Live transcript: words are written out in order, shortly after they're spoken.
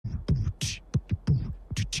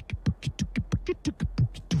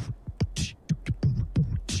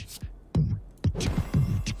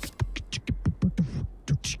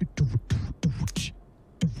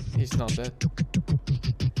not dead.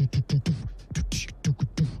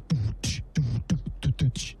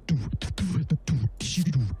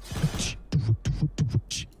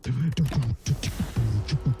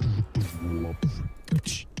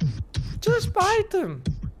 Just bite them.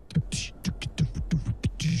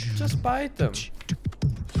 Just bite them.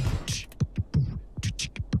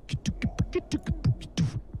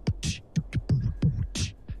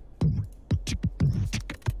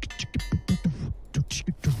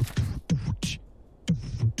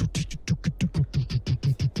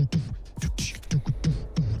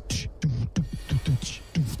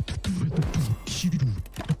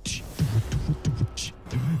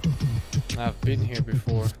 I've been here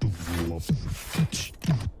before.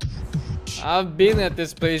 I've been at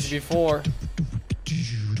this place before.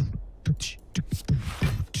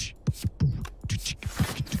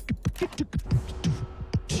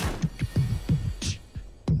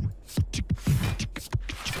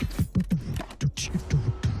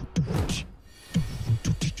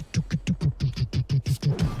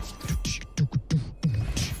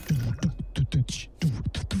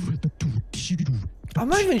 I'm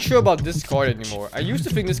not even sure about this card anymore. I used to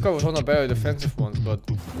think this card was one of the better defensive ones, but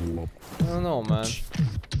I don't know, man.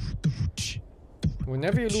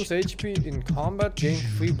 Whenever you lose HP in combat, gain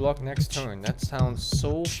free block next turn. That sounds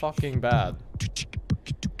so fucking bad.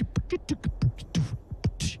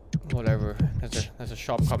 Whatever. There's a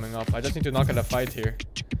shop coming up. I just need to knock out a fight here.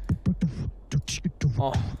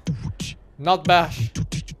 Oh, not bash.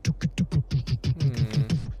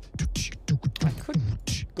 I could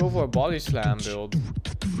go for a body slam build.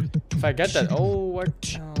 If I get that, oh,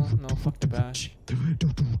 what? Oh, no, fuck the bash.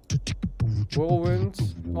 Whirlwind.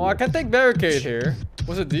 Oh, I can take barricade here.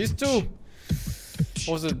 Was it these two?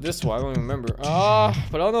 Or was it this one? I don't even remember. But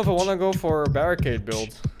I don't know if I want to go for a barricade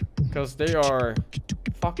build, because they are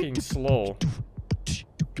fucking slow.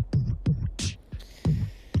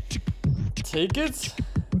 Take it.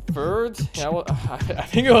 Third. Yeah, well, I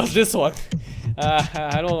think it was this one.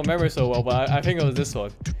 I don't remember so well, but I think it was this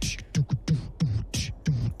one.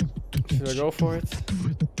 Should I go for it?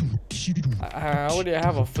 I already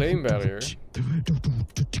have a flame barrier.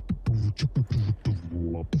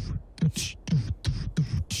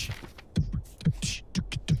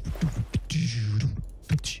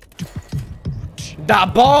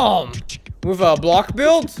 That bomb! With a block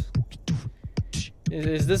build?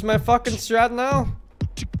 Is this my fucking strat now?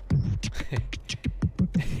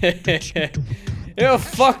 Yeah,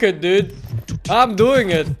 fuck it, dude. I'm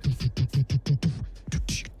doing it.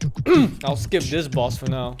 I'll skip this boss for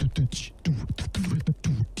now.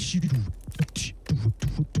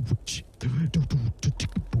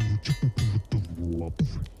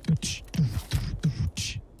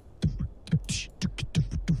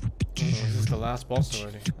 This is the last boss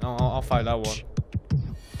already. I'll fight that one.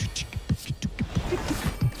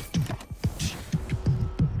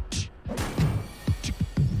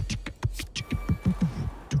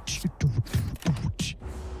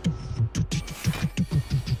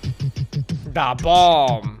 Da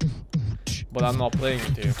bomb! But I'm not playing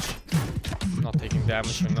it here. I'm not taking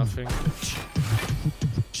damage for nothing.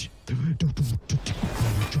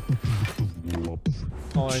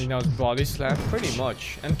 Oh, you know, it's body slam, pretty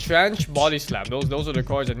much. And trench, body slam. Those are the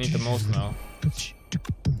cards I need the most now.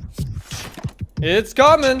 It's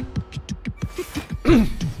coming!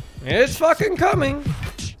 It's fucking coming!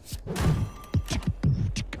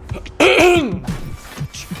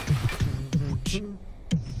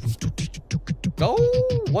 No,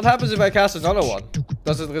 what happens if I cast another one?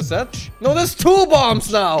 Does it reset? No, there's two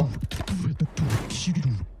bombs now!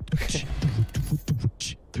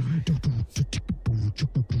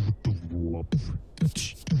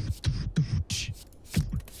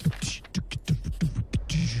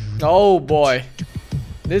 Oh boy.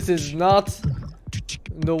 This is not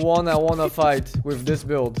the one I wanna fight with this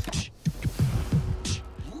build.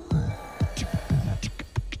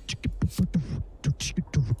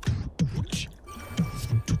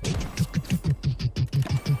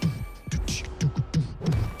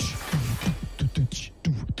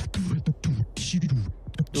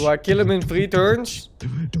 Do I kill him in 3 turns?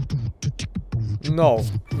 No,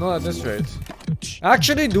 not at this rate.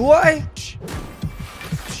 Actually, do I?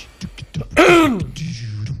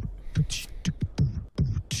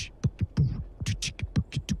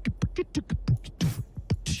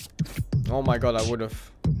 Oh my god, I would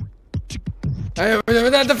have. Hey,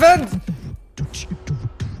 that defend!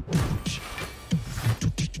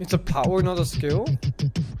 It's a power, not a skill?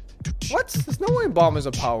 What? There's no way bomb is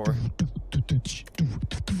a power.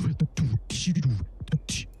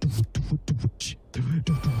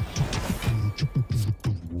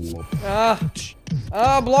 Ah,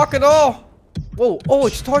 Ah, block it all. Whoa, oh,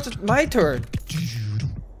 it starts at my turn.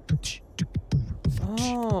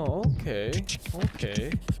 Oh, okay.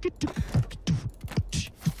 Okay.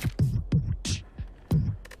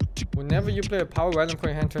 Whenever you play a power, random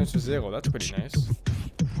coin hand turns to 0. That's pretty nice.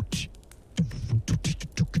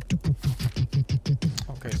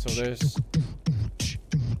 Okay, so there's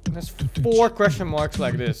 4 question marks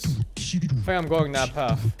like this. I think I'm going that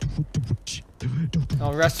path.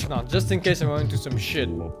 No, restaurant, just in case I run into some shit.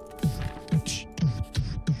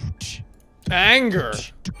 Anger!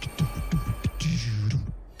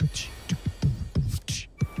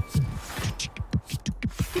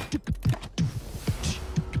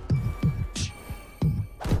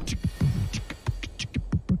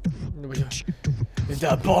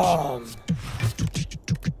 The bomb!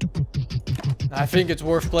 I think it's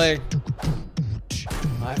worth playing.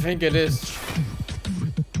 I think it is.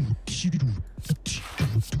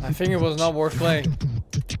 I think it was not worth playing.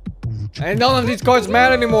 And none of these cards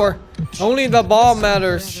matter anymore. Only the bomb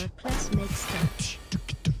matters.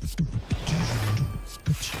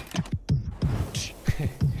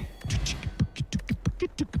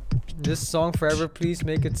 This song forever, please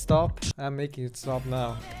make it stop. I'm making it stop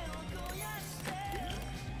now.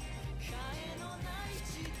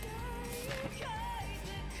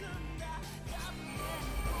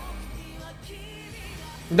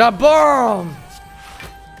 The bomb!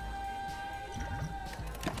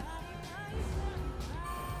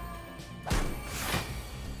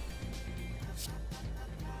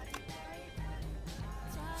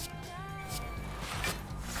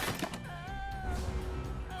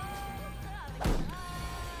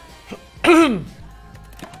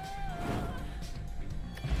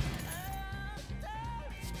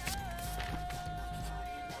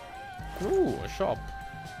 Ooh, a shop.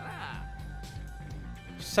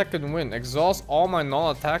 Second win. Exhaust all my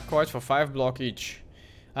non-attack cards for 5 block each.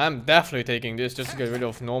 I'm definitely taking this just to get rid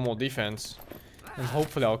of normal defense. And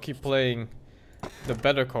hopefully I'll keep playing the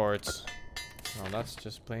better cards. No, that's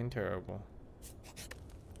just plain terrible.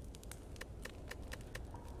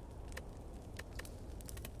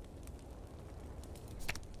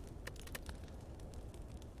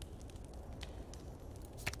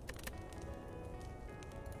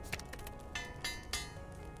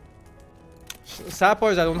 Sad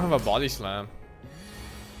part is I don't have a body slam.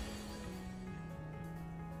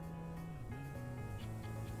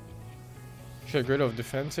 Should I get rid of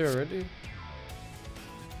defense here already?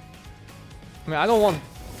 I mean, I don't want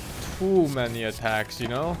too many attacks, you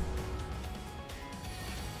know?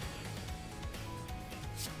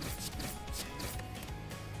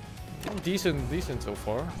 Decent so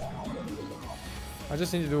far. I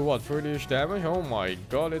just need to do what? 30-ish damage? Oh my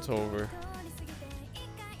god, it's over.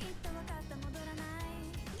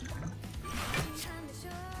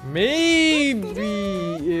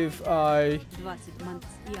 Maybe if I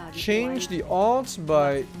change the odds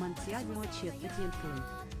by...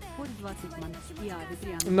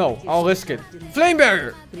 No, I'll risk it. Flame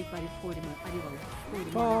barrier!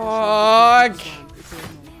 Fuck!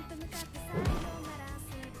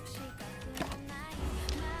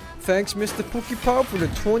 Thanks, Mr. Pokepop, for the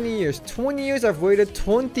 20 years. 20 years I've waited,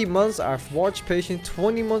 20 months I've watched patient,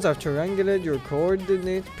 20 months I've triangulated your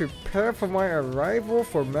coordinates. Prepare for my arrival,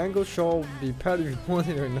 for Mango shall be pet if you want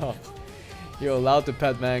it or not. You're allowed to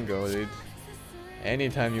pet Mango, dude.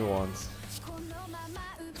 Anytime you want.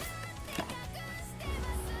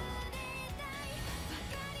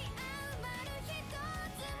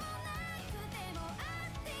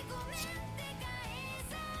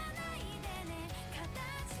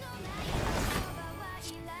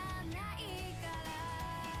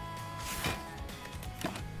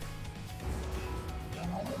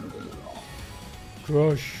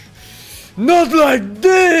 Crush. Not like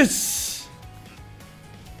this!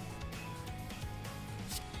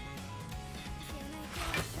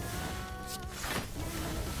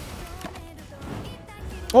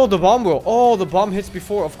 Oh, the bomb will. Oh, the bomb hits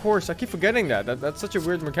before. Of course, I keep forgetting that. That's such a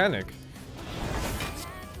weird mechanic.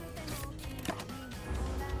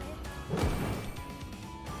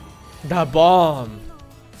 The bomb.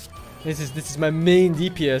 This is my main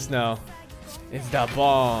DPS now. It's the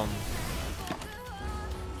bomb.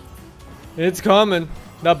 It's coming.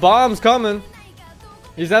 The bomb's coming.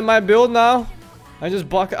 Is that my build now? I just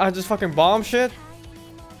fucking bomb shit.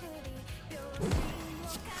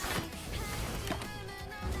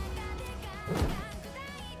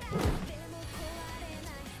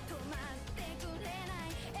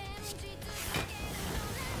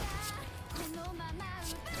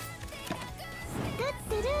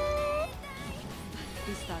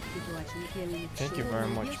 Thank you very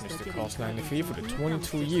much, Mr. Cost93, for the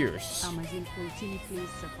 22 years.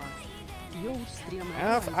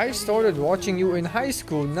 I started watching you in high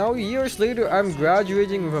school. Now, years later, I'm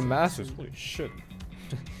graduating with a master's. Holy shit.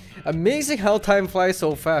 Amazing how time flies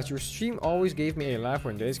so fast. Your stream always gave me a laugh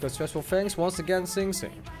when days got stressful. Thanks once again,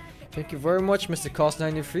 SingSing. Thank you very much, Mr.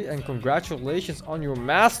 Cost93, and congratulations on your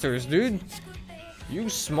masters, dude. You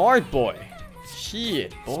smart boy.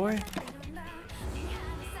 Shit, boy.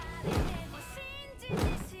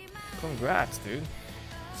 Congrats, dude.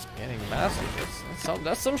 Getting masters.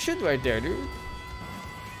 That's some shit right there, dude.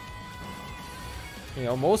 You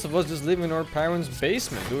know, most of us just live in our parents'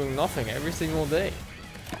 basement doing nothing every single day.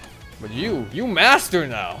 But you master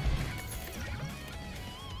now.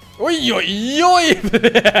 Oi, oi, oi!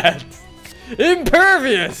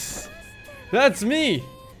 Impervious! That's me!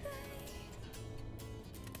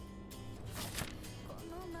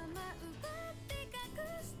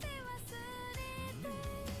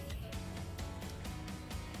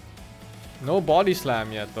 No body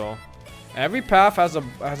slam yet though. Every path has a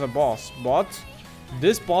boss, but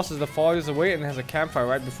this boss is the farthest away and has a campfire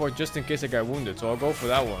right before just in case I get wounded, so I'll go for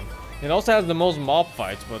that one. It also has the most mob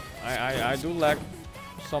fights, but I do lack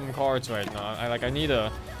some cards right now. I need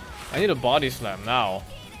a body slam now.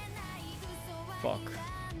 Fuck.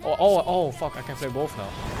 Oh fuck, I can play both now.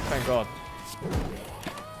 Thank god.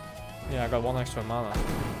 Yeah, I got 1 extra mana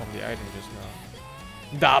from the item just now.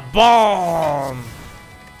 The bomb!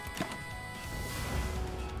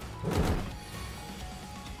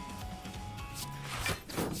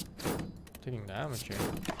 Taking damage here.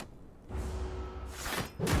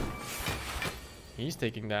 He's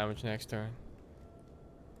taking damage next turn.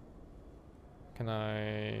 Can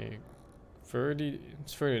I... 30...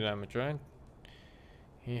 It's 30 damage, right?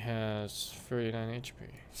 He has 39 HP.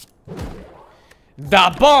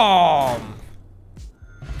 The bomb!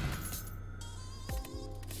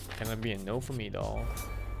 Can that be a no for me, though?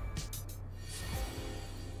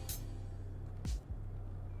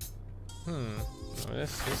 No,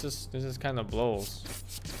 this is kind of blows.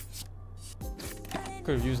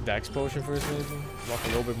 Could have used Dex Potion first, maybe. Block a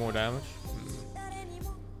little bit more damage.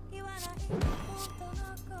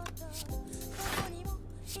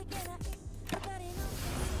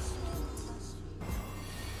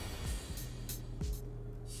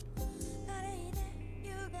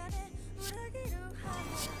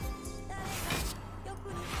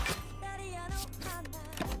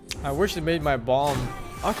 I wish they made my bomb.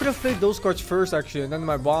 I could have played those cards first actually, and then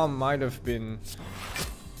my bomb might have been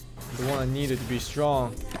the one I needed to be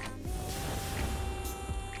strong.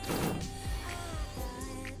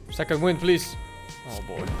 Second win, please. Oh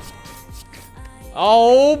boy.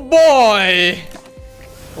 Oh boy!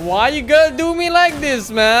 Why you gotta do me like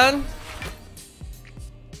this, man?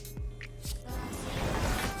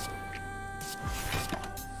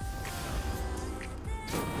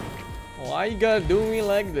 Why you gotta do me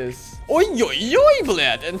like this? Oi, oi, oi,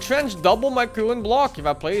 bled! Entrench double my current block. If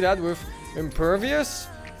I play that with Impervious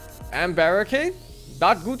and Barricade,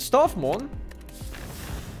 that good stuff, man.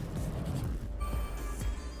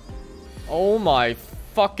 Oh my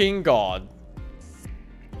fucking god.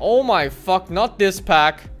 Oh my fuck, not this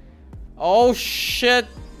pack. Oh shit.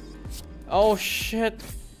 Oh shit.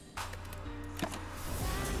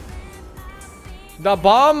 The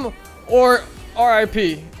bomb or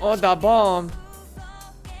RIP? Oh, the bomb.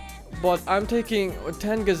 But I'm taking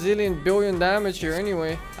 10 gazillion billion damage here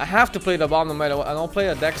anyway. I have to play the bomb no matter what. And I'll play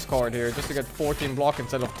a Dex card here just to get 14 block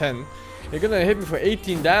instead of 10. You're gonna hit me for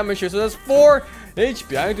 18 damage here, so that's 4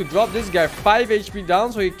 HP. I need to drop this guy 5 HP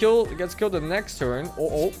down so he gets killed the next turn.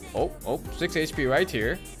 Oh, 6 HP right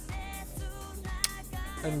here.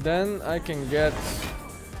 And then I can get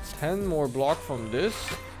 10 more block from this.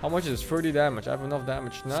 How much is 30 damage? I have enough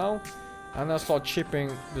damage now. And I'll start chipping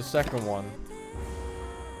the second one.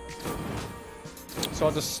 So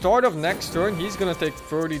at the start of next turn, he's gonna take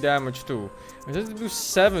 30 damage too. I just have to do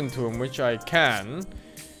 7 to him, which I can.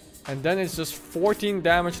 And then it's just 14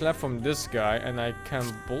 damage left from this guy, and I can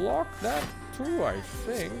block that too, I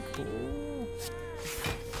think. Ooh.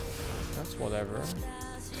 That's whatever.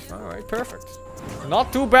 Alright, perfect.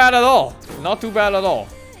 Not too bad at all. Not too bad at all.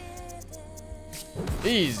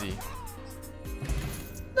 Easy.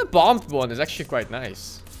 The bombed one is actually quite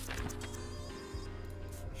nice.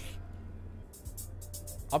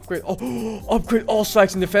 Upgrade. Oh, upgrade all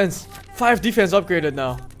strikes and defense. 5 defense upgraded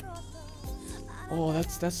now. Oh,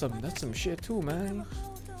 that's some shit too, man.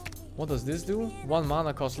 What does this do? 1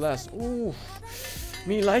 mana cost less. Ooh,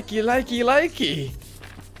 me likey.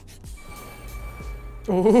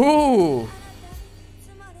 Ooh,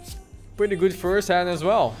 pretty good first hand as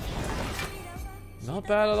well. Not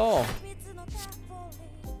bad at all.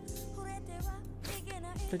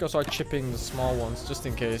 I think I'll start chipping the small ones just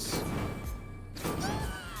in case.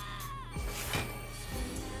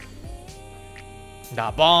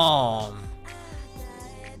 Da bomb!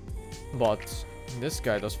 But this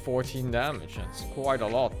guy does 14 damage. That's quite a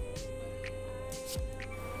lot.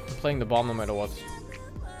 I'm playing the bomb no matter what.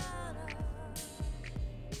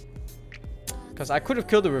 Because I could have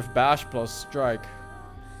killed it with bash plus strike.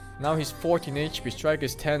 Now he's 14 HP, strike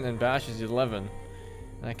is 10 and bash is 11.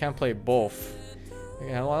 And I can't play both. I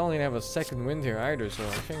don't even have a second wind here either, so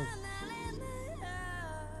I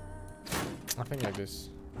think like this.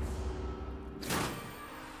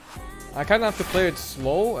 I kinda have to play it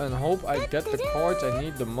slow and hope I get the cards I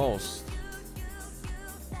need the most.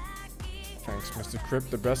 Thanks, Mr. Crip,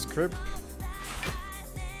 the best Crip.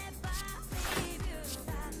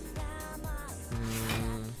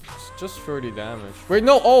 It's just 30 damage. Wait,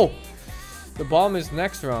 no! Oh! The bomb is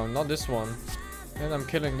next round, not this one. And I'm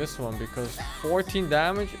killing this one because 14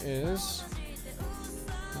 damage is...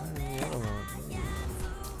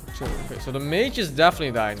 Okay, so the mage is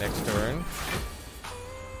definitely dying next turn.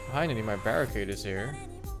 Finally, my barricade is here.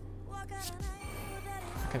 I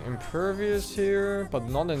can impervious here, but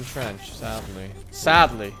not entrench, sadly.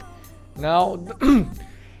 Sadly. Now,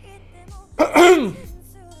 the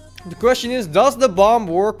question is, does the bomb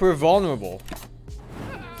work with vulnerable?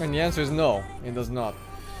 And the answer is no, it does not.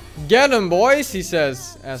 Get him, boys, he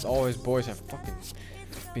says. As always, boys have fucking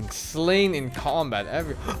been slain in combat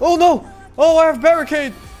every... Oh no! Oh, I have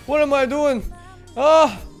barricade! What am I doing?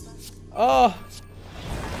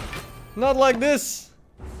 Not like this.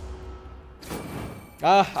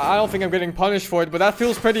 I don't think I'm getting punished for it, but that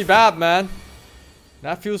feels pretty bad, man.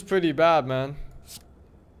 That feels pretty bad, man.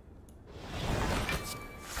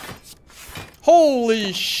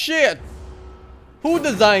 Holy shit! Who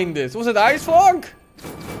designed this? Was it Ice Fog?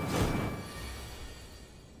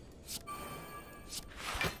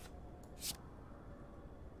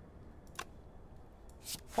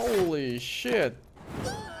 Holy shit.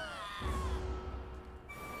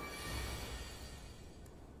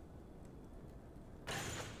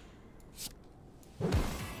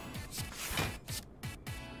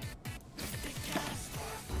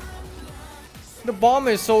 The bomb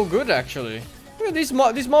is so good, actually. Look at these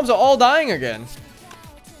mobs are all dying again.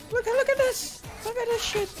 Look at this. Look at this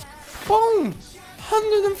shit. Boom.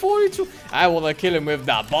 142. I wanna kill him with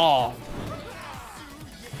that bomb.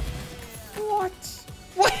 What?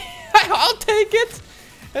 What? I'll take it.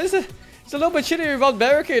 It's a little bit shitty without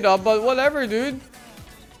barricade up, but whatever, dude.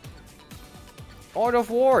 Art of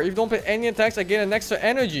War. If you don't pay any attacks, I gain an extra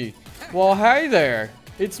energy. Well, hi there.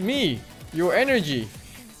 It's me. Your energy.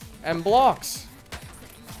 And blocks.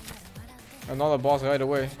 Another boss right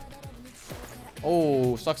away.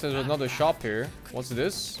 Oh, sucks there's another shop here. What's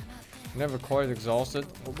this? Never quite exhausted.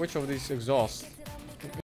 Which of these exhaust?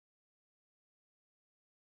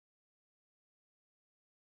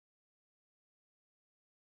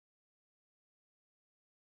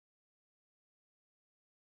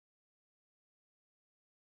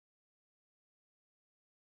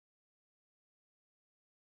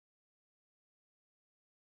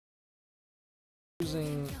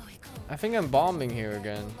 I think I'm bombing here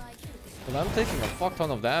again. But I'm taking a fuck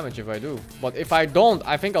ton of damage if I do. But if I don't,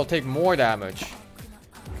 I think I'll take more damage.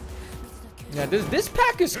 Yeah, this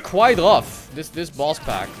pack is quite rough. This boss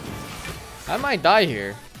pack. I might die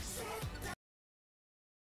here.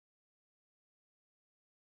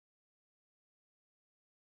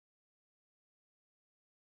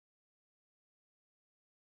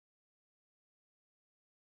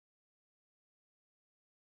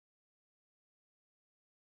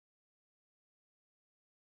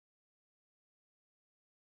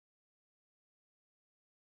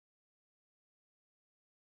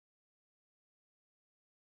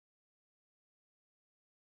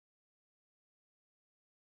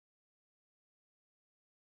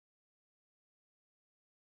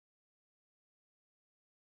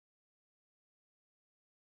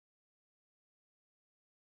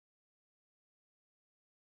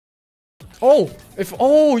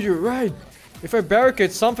 Oh, you're right. If I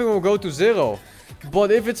barricade, something will go to 0.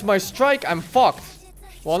 But if it's my strike, I'm fucked.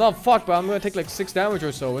 Well, not fucked, but I'm gonna take like 6 damage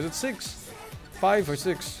or so. Is it 6? 5 or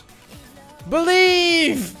 6?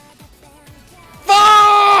 Believe!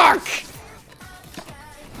 Fuck!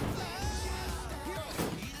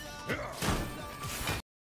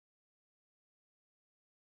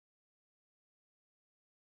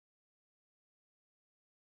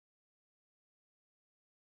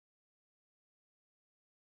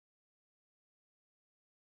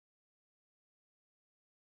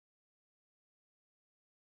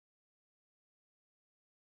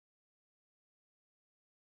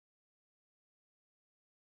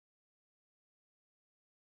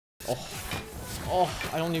 Oh,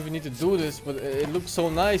 I don't even need to do this, but it looks so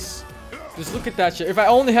nice. Just look at that shit. If I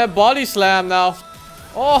only had body slam now.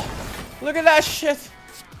 Oh, look at that shit.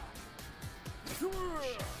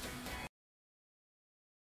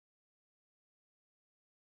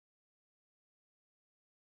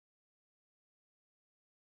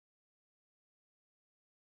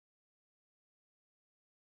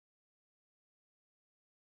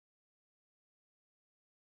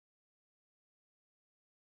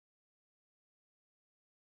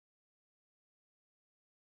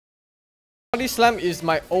 Body slam is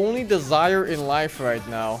my only desire in life right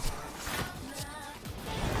now.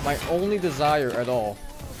 My only desire at all.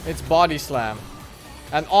 It's body slam.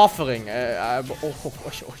 An offering.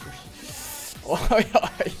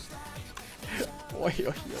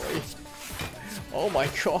 Oh my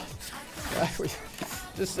god.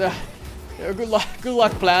 Just good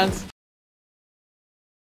luck plans.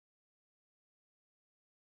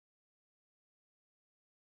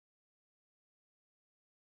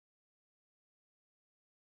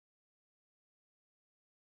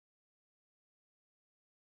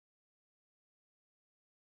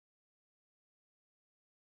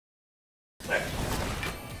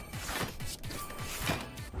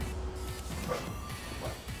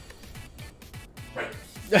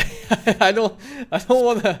 I don't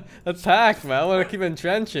want to attack, man. I want to keep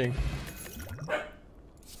entrenching.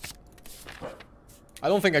 I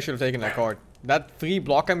don't think I should have taken that card. That 3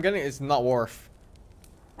 block I'm getting is not worth.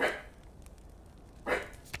 But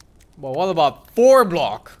what about 4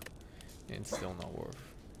 block? It's still not worth.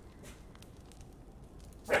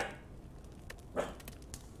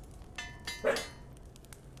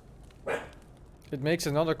 It makes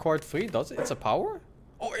another card free, does it? It's a power?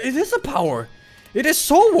 Oh, it is a power! It is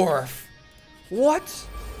so worth! What?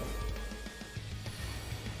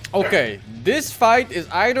 Okay, this fight is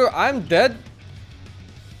either I'm dead.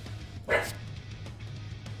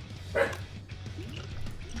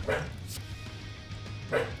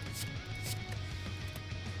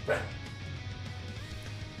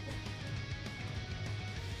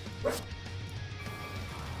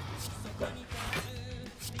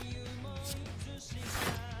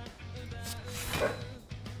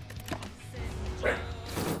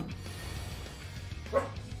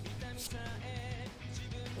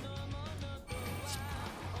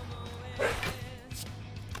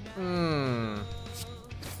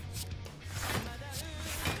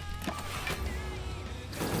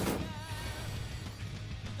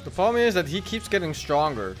 The problem is that he keeps getting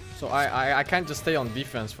stronger, so I can't just stay on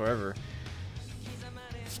defense forever.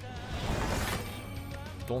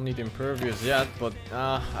 Don't need impervious yet, but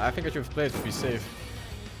I think I should play it to be safe.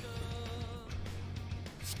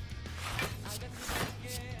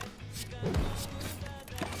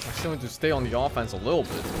 I still need to stay on the offense a little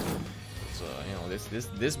bit. So you know,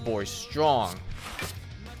 this boy's strong.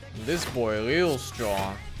 This boy real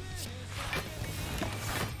strong.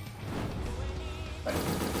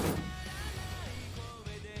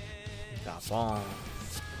 Bomb.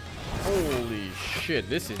 Holy shit,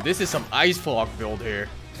 this is some ice frog build here.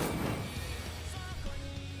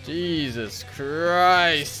 Jesus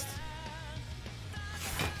Christ.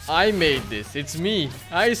 I made this. It's me,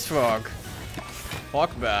 Ice Frog.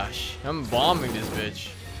 Fuck bash. I'm bombing this bitch.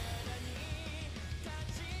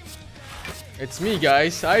 It's me,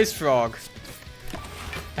 guys, Ice Frog.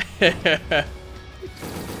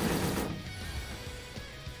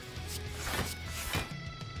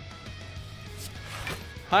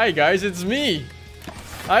 Hi guys, it's me.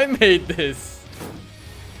 I made this.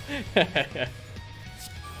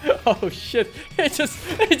 Oh shit! It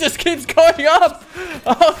just keeps going up.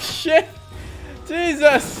 Oh shit!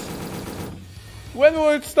 Jesus! When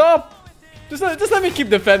will it stop? Just let me keep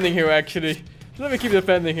defending here. Actually, just let me keep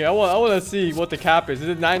defending here. I want to see what the cap is. Is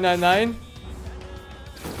it 999?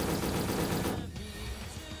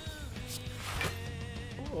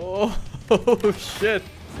 Oh shit!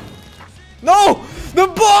 No! The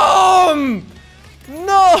bomb!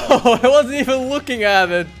 No! I wasn't even looking at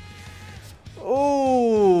it.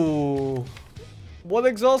 Oh. What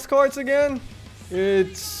exhaust cards again?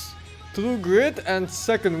 It's True Grit and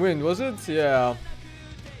Second Wind, was it? Yeah.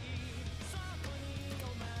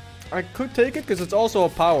 I could take it because it's also a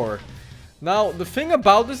power. Now, the thing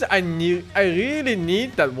about this, I really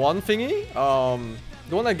need that one thingy.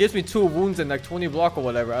 The one that gives me 2 wounds and like 20 block or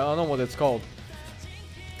whatever. I don't know what it's called.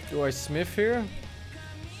 Do I smith here?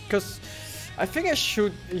 Because I think I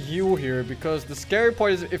should heal here, because the scary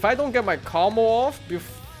part is if I don't get my combo off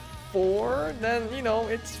before, then you know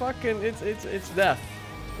it's fucking it's death.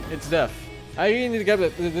 It's death. I really need to get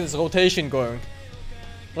this rotation going.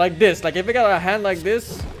 Like this. Like if I got a hand like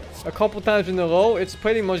this, a couple times in a row, it's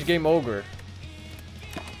pretty much game over.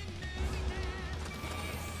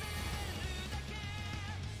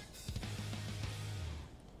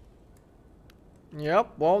 Yep,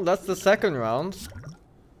 well, that's the second round.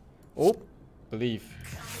 Oh, leave.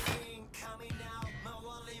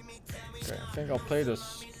 Okay, I think I'll play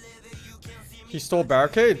this. He stole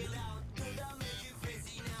barricade?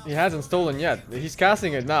 He hasn't stolen yet. He's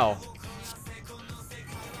casting it now.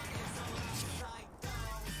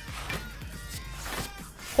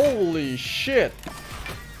 Holy shit.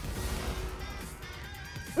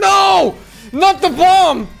 No! Not the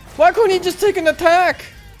bomb! Why couldn't he just take an attack?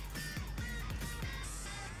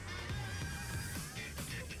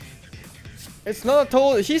 It's not a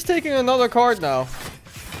total. He's taking another card now.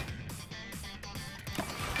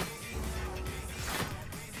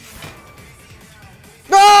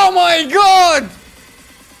 Oh my god!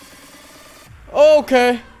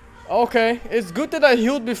 Okay. Okay. It's good that I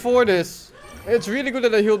healed before this. It's really good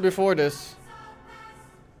that I healed before this.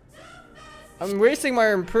 I'm wasting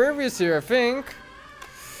my impervious here, I think.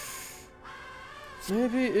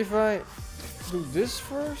 Maybe if I do this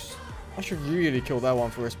first? I should really kill that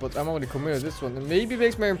one first, but I'm already committed to this one. And maybe it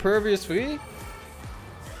makes my impervious free?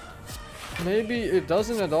 Maybe it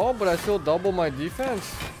doesn't at all, but I still double my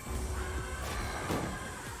defense.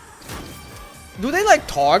 Do they like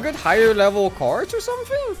target higher level cards or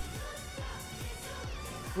something?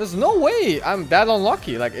 There's no way I'm that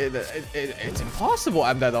unlucky. Like, it's impossible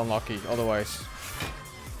I'm that unlucky otherwise.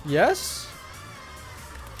 Yes?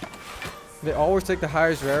 They always take the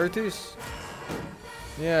highest rarities?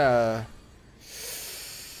 Yeah.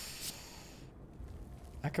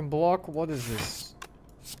 I can block. What is this?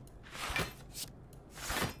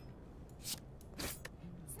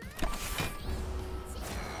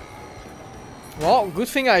 Well, good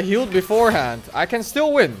thing I healed beforehand. I can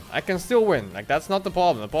still win. I can still win. Like, that's not the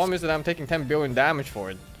problem. The problem is that I'm taking 10 billion damage for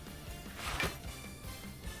it.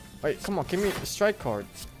 Wait, come on. Give me a strike card.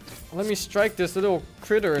 Let me strike this little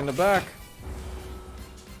critter in the back.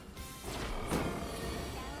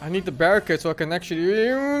 I need the barricade so I can actually...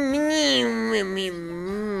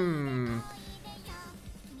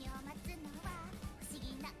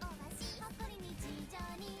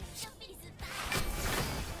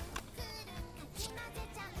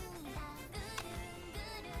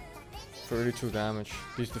 $32 damage.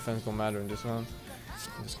 These defense don't matter in this round.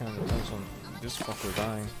 It just kind of depends on this fucker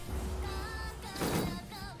dying.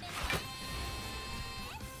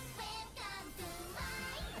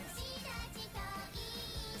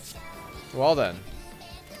 Well then.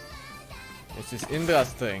 This is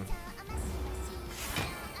interesting.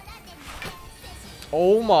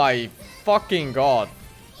 Oh my fucking god.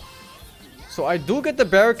 So I do get the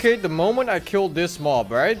barricade the moment I kill this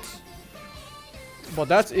mob, right? But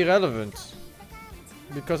that's irrelevant.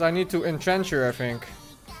 Because I need to entrench her, I think.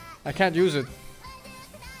 I can't use it.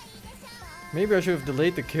 Maybe I should have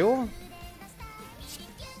delayed the kill?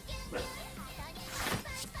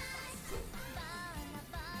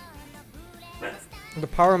 The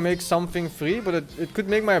power makes something free, but it could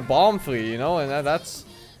make my bomb free, you know? And that's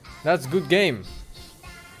good game.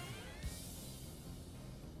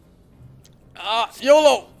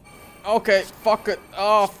 YOLO! Okay, fuck it.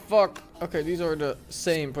 Oh, fuck. Okay, these are the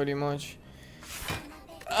same pretty much.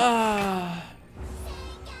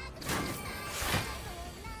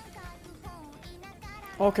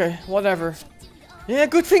 Okay, whatever. Yeah,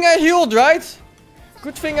 good thing I healed, right?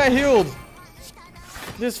 Good thing I healed.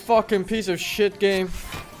 This fucking piece of shit game.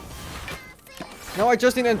 Now I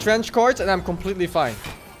just need entrench cards and I'm completely fine.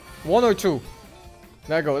 One or two.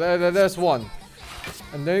 There you go. There's one.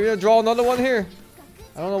 And then you draw another one here.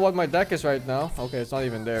 I don't know what my deck is right now. Okay, it's not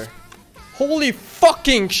even there. Holy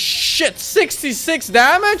fucking shit! 66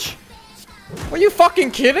 damage? Are you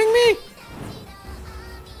fucking kidding me?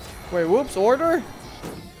 Wait, whoops, order?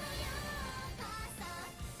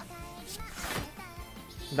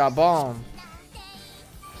 Da bomb.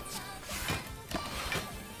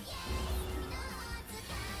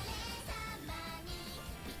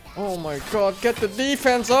 Oh my god, get the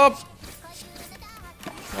defense up!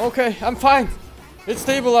 Okay, I'm fine. It's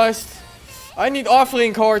stabilized. I need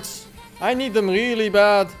offering cards. I need them really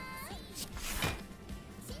bad.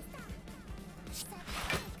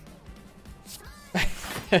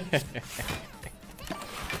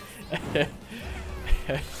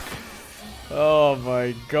 Oh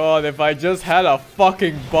my god, if I just had a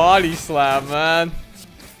fucking body slam, man.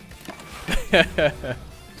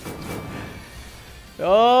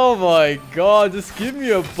 Oh my god, just give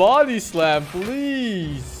me a body slam,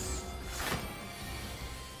 please.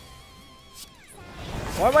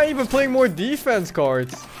 Why am I even playing more defense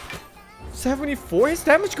cards? 74? His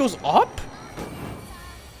damage goes up?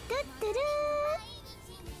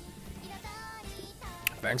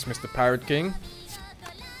 Thanks, Mr. Pirate King.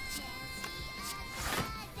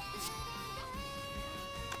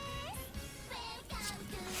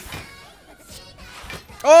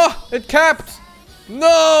 Oh, it capped.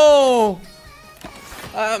 No,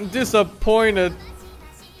 I'm disappointed.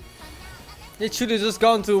 It should have just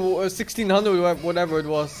gone to 1600, whatever it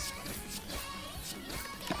was.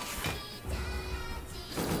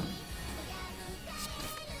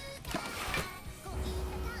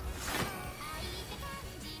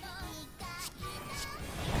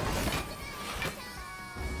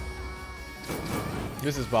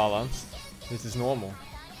 This is balanced. This is normal.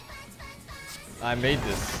 I made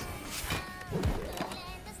this.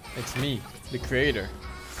 It's me, the creator.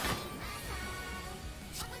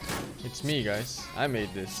 It's me, guys. I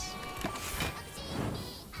made this.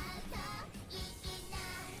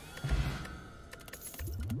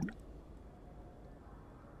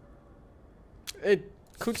 It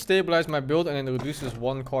could stabilize my build and it reduces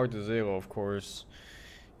one card to 0, of course.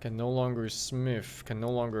 Can no longer smith, can no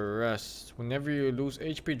longer rest. Whenever you lose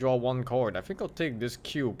HP, draw 1 card. I think I'll take this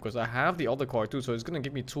cube because I have the other card too, so it's gonna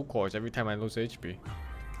give me 2 cards every time I lose HP.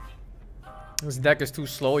 This deck is too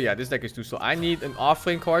slow. Yeah, this deck is too slow. I need an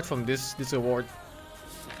offlane card from this award.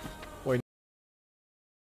 Wait.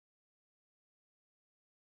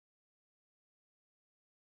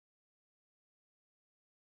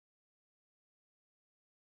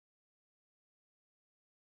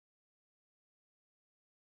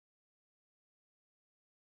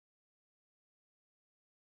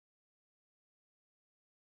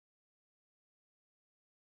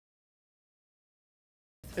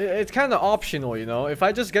 It's kind of optional, you know. If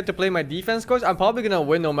I just get to play my defense cards, I'm probably gonna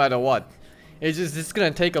win no matter what. It's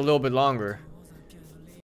gonna take a little bit longer.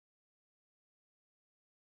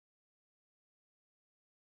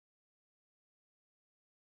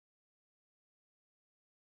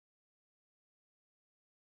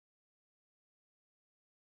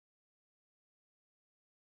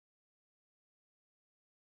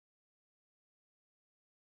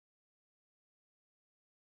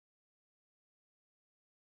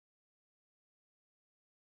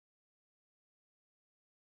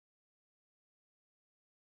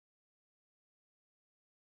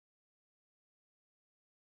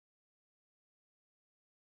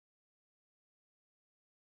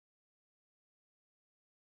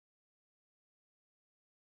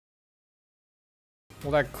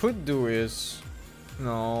 What I could do is...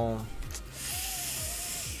 No.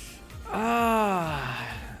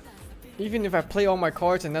 Even if I play all my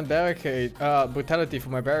cards and then barricade, brutality for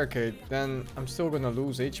my barricade, then I'm still gonna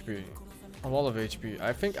lose HP. A lot of HP.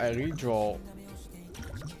 I think I redraw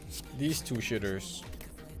these 2 shitters.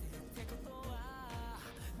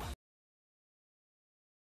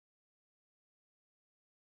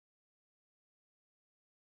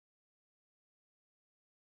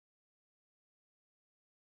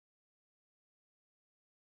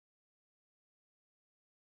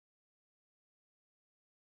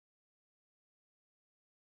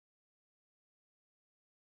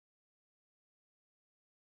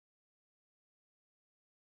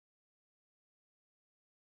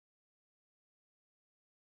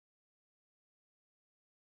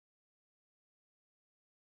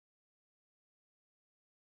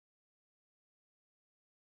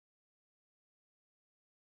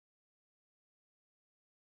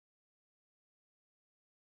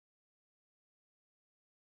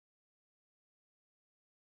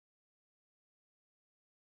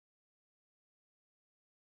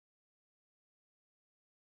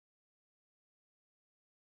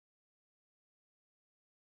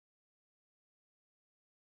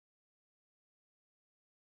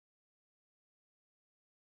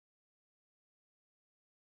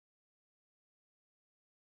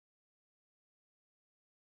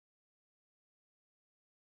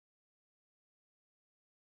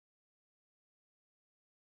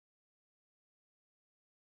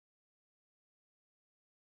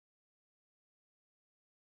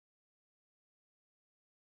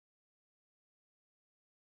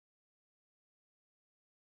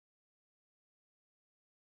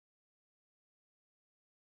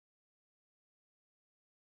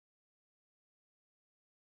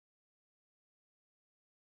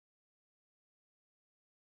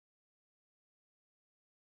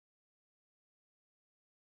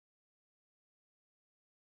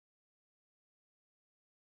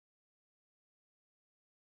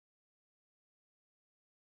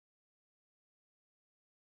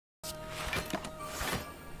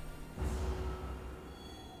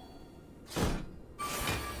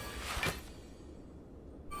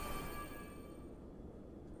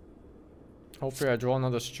 Hopefully I draw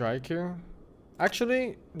another strike here.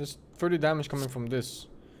 Actually, there's 30 damage coming from this.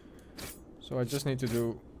 So I just need to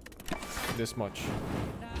do this much.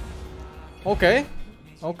 Okay.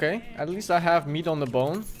 Okay. At least I have meat on the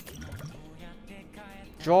bone.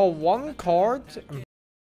 Draw one card.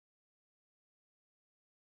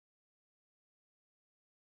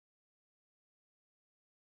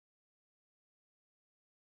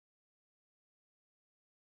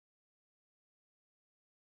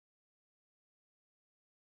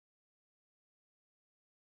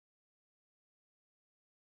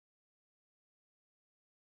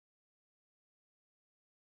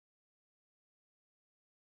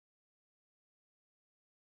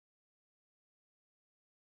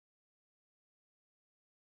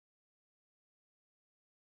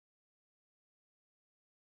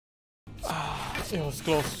 It was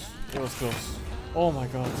close. It was close. Oh my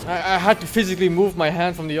god. I had to physically move my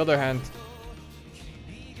hand from the other hand.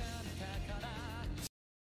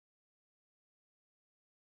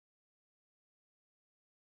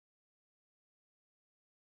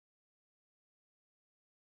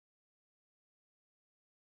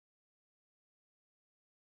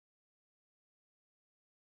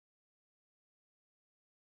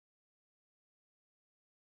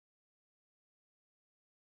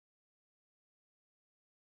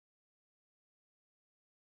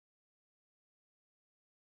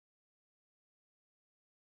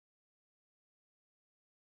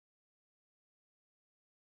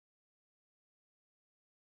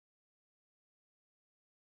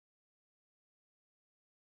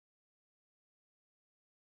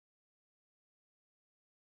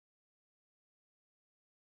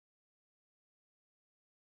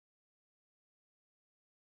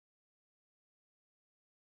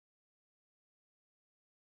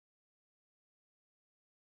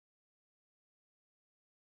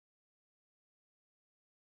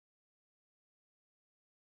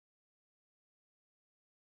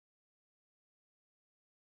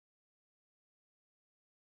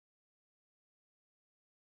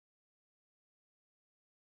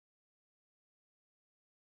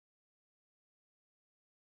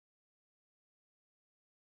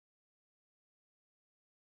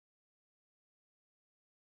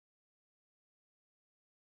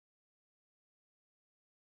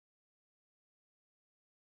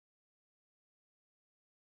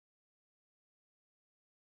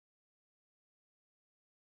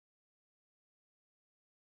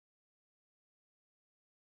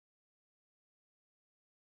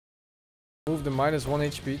 Move the -1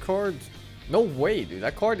 HP card? No way, dude.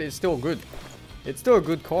 That card is still good. It's still a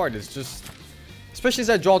good card. It's just... Especially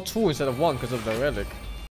since I draw 2 instead of 1 because of the relic.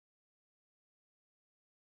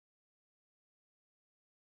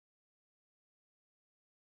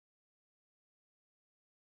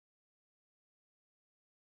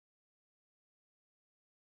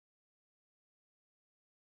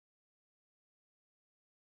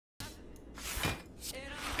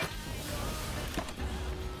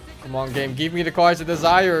 Come on, game. Give me the cards I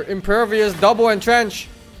desire. Impervious, double entrench.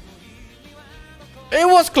 It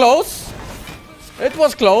was close. It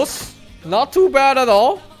was close. Not too bad at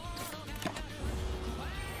all.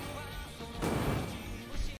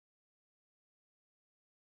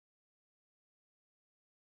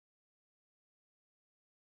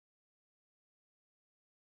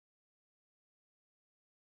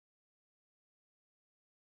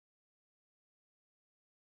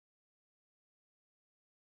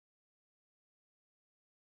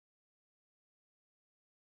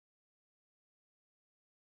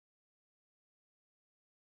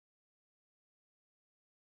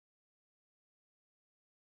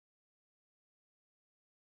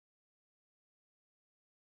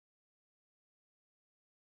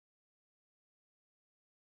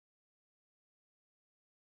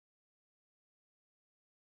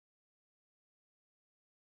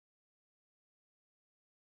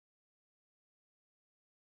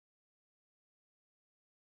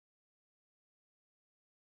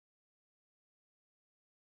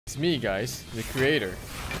 It's me, guys, the creator.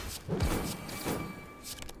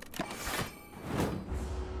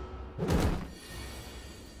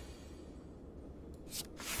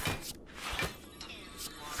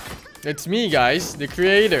 It's me, guys, the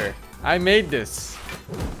creator. I made this.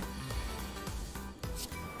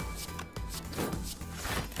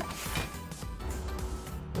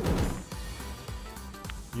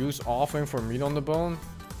 Use offering for meat on the bone.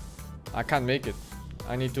 I can't make it.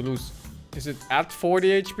 I need to lose. Is it at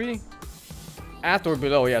 40 HP? At or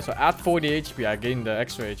below, yeah. So at 40 HP, I gain the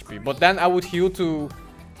extra HP. But then I would heal to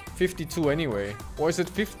 52 anyway. Or is it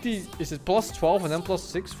 50? Is it plus 12 and then plus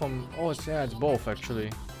 6 from... Oh, it's, yeah, it's both actually.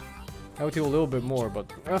 I would heal a little bit more, but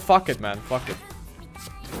fuck it, man. Fuck it.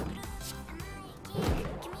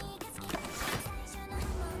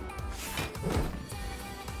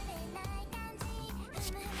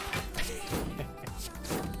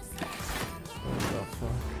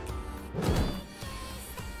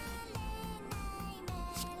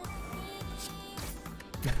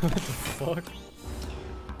 What the fuck?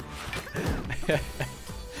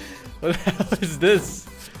 What the hell is this?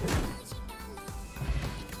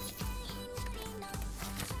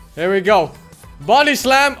 Here we go. Body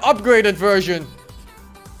slam upgraded version.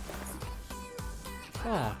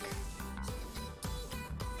 Fuck.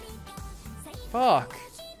 Fuck.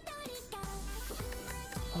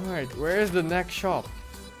 Alright, where is the next shop?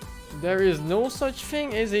 There is no such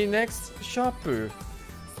thing as a next shop.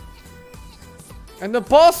 And the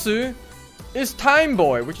boss is Time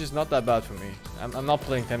Boy, which is not that bad for me. I'm not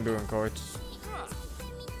playing 10 billion cards.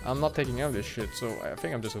 I'm not taking out this shit, so I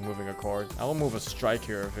think I'm just removing a card. I will move a strike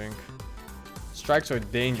here, I think. Strikes are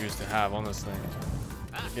dangerous to have, honestly.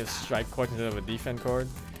 I get strike card instead of a defense card.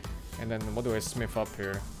 And then what do I smith up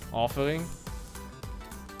here? Offering?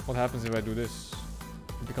 What happens if I do this?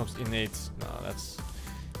 It becomes innate. No, it's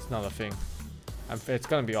not a thing. It's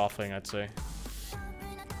gonna be offering, I'd say.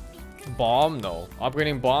 Bomb? No.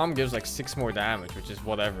 Upgrading bomb gives like 6 more damage, which is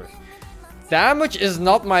whatever. Damage is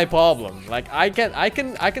not my problem. Like I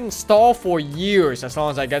can stall for years as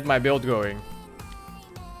long as I get my build going.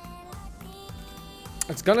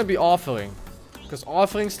 It's gonna be offering, because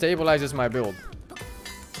offering stabilizes my build.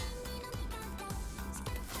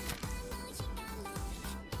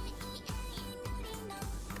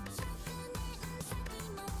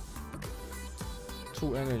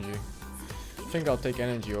 Two energy. I think I'll take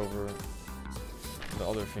energy over the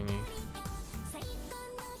other thingy.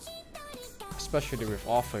 Especially with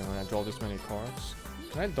offering when I draw this many cards.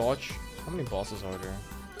 Can I dodge? How many bosses are there?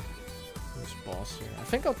 There's boss here. I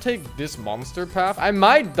think I'll take this monster path. I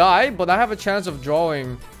might die, but I have a chance of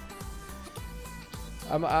drawing.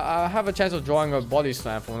 I have a chance of drawing a body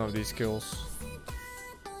slam for one of these kills.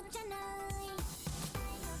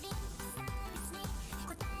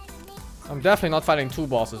 I'm definitely not fighting 2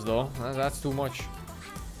 bosses though. That's too much.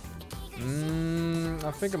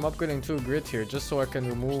 I think I'm upgrading 2 grit here just so I can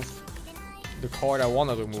remove the card I want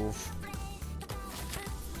to remove.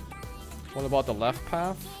 What about the left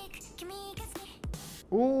path?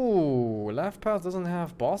 Ooh, left path doesn't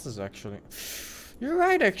have bosses actually. You're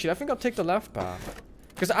right actually. I think I'll take the left path.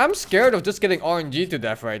 Because I'm scared of just getting RNG to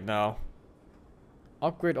death right now.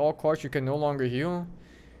 Upgrade all cards you can no longer heal.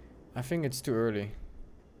 I think it's too early.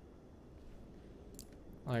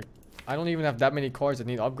 Like, I don't even have that many cards that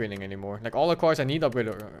need upgrading anymore. Like, all the cards I need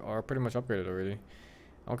upgraded are pretty much upgraded already.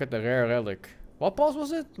 I'll get the rare relic. What boss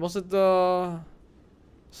was it? Was it the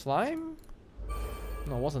slime?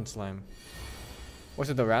 No, it wasn't slime.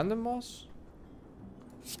 Was it the random boss?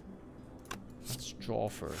 Let's draw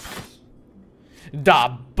first. Da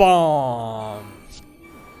bomb!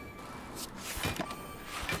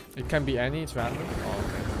 It can be any, it's random. Oh,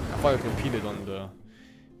 okay. I thought it repeated on the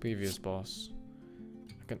previous boss.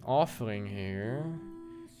 Like an offering here.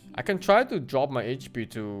 I can try to drop my HP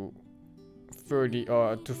to 30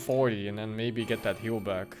 to 40 and then maybe get that heal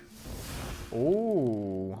back.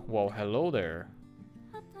 Oh, well, hello there.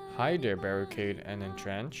 Hi there, Barricade and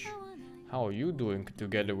Entrench. How are you doing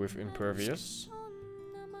together with Impervious?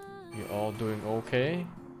 You all doing okay?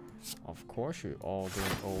 Of course you're all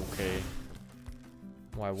doing okay.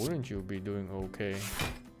 Why wouldn't you be doing okay?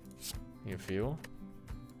 You feel?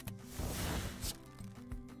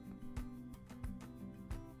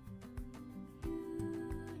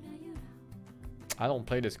 I don't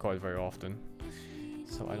play this card very often,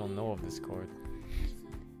 so I don't know of this card.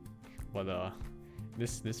 But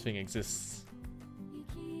this thing exists.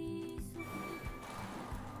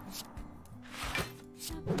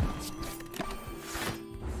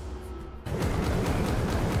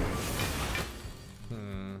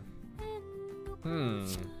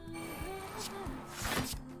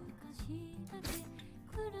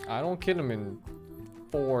 I don't kill him in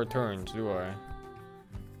 4 turns, do I?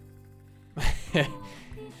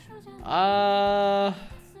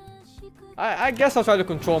 I guess I'll try to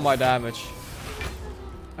control my damage.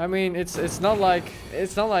 I mean, it's not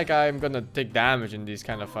like I'm gonna take damage in these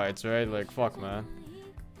kind of fights, right? Like, fuck, man.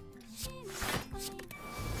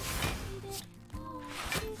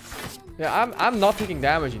 Yeah, I'm not taking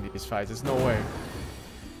damage in these fights. There's no way.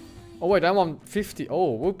 Oh wait, I'm on 50.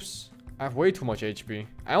 Oh, whoops. I have way too much HP.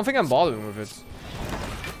 I don't think I'm bothering with it.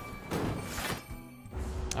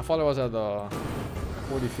 I thought I was at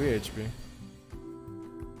 43 HP.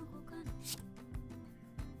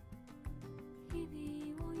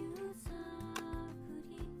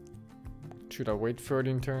 Should I wait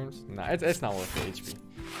 13 turns? Nah, it's not worth the HP.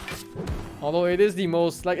 Although it is the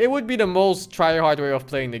most, like, it would be the most try-hard way of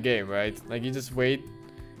playing the game, right? Like, you just wait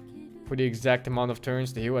for the exact amount of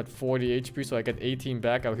turns to heal at 40 HP, so I get 18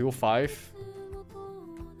 back, I'll heal 5.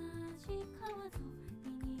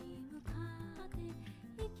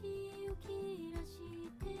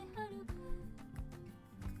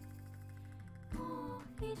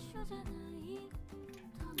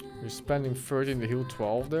 You're spending 13 to heal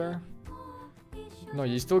 12 there? No,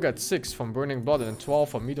 you still get 6 from burning blood and 12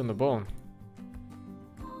 from meat on the bone.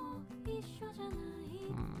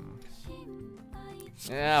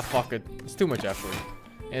 Yeah, fuck it. It's too much effort.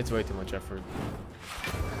 It's way too much effort.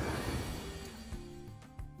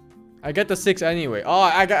 I get the 6 anyway. Oh,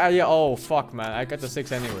 I got, yeah, oh, fuck, man. I got the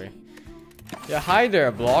 6 anyway. Yeah, hi there,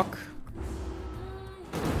 block.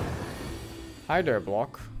 Hi there,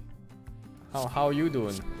 block. How you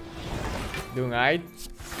doing? Doing alright?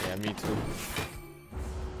 Yeah, me too.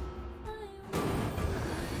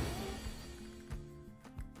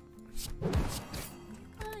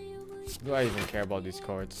 Do I even care about these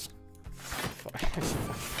cards?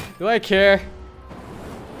 Do I care?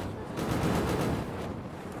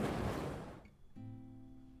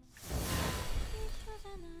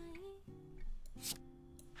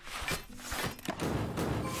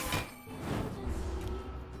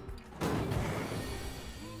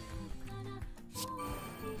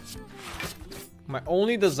 My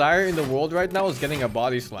only desire in the world right now is getting a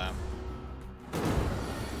body slam.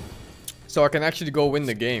 So I can actually go win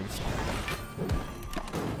the game.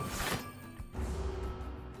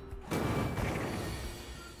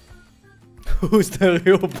 Who's the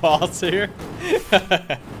real boss here?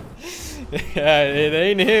 Yeah, it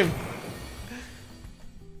ain't him.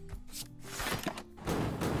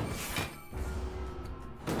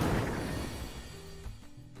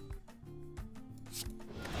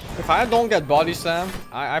 If I don't get body slam,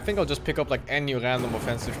 I think I'll just pick up like any random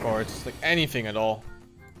offensive cards, like anything at all.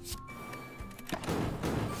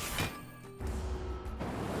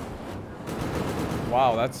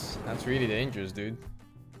 Wow, that's really dangerous, dude.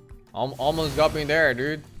 Almost got me there,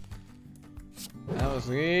 dude. That was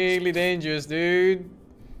really dangerous, dude.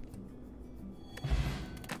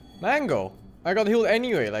 Mango. I got healed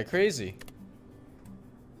anyway, like crazy.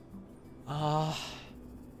 Nah.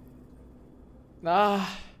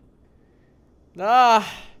 No.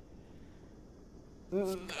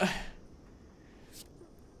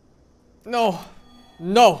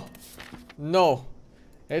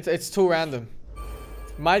 It's too random.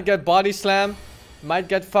 Might get body slam. Might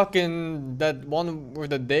get fucking that one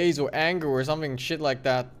with the daze or anger or something shit like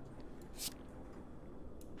that.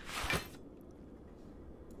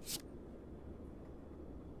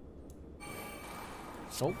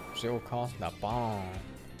 Oh, 0 cost, that bomb.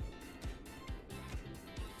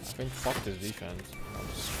 I think fuck this defense.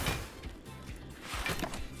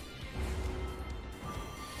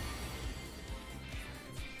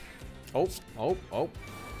 Oh.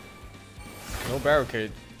 No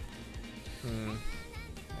barricade.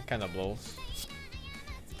 That kinda blows.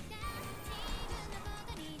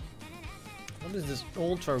 What is this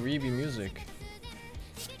ultra Reeby music?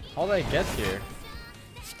 How did I get here?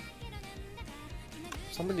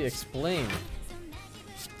 Somebody explain.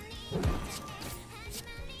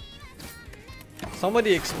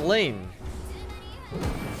 Somebody explain.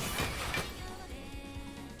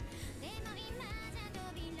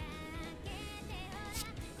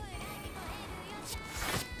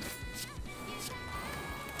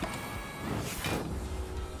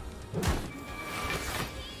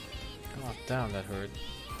 God damn, that hurt.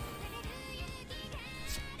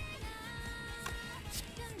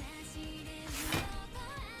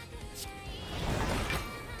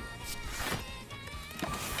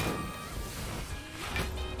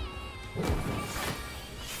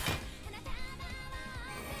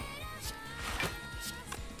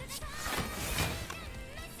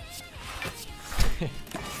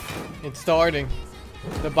 It's starting.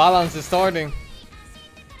 The balance is starting.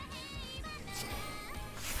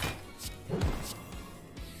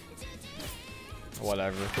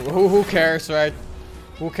 Whatever. Who cares, right?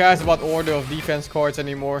 Who cares about order of defense cards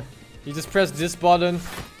anymore? You just press this button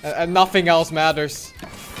and nothing else matters.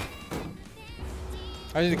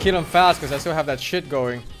 I need to kill him fast because I still have that shit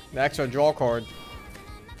going. The extra draw card.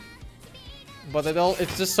 But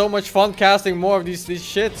it's just so much fun casting more of these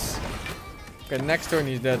shits. Okay, next turn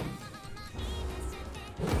he's dead.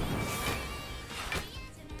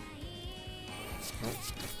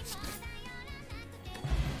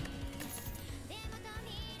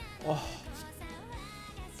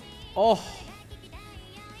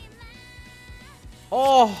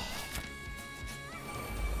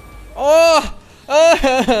 Oh!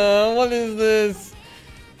 What is this?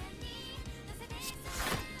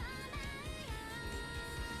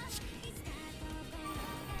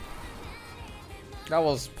 That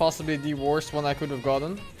was possibly the worst one I could have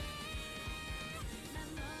gotten.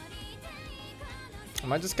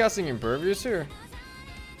 Am I just casting Impervious here?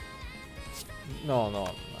 No, no.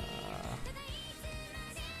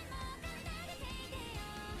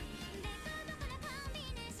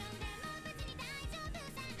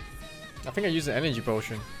 I think I used an energy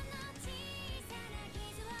potion.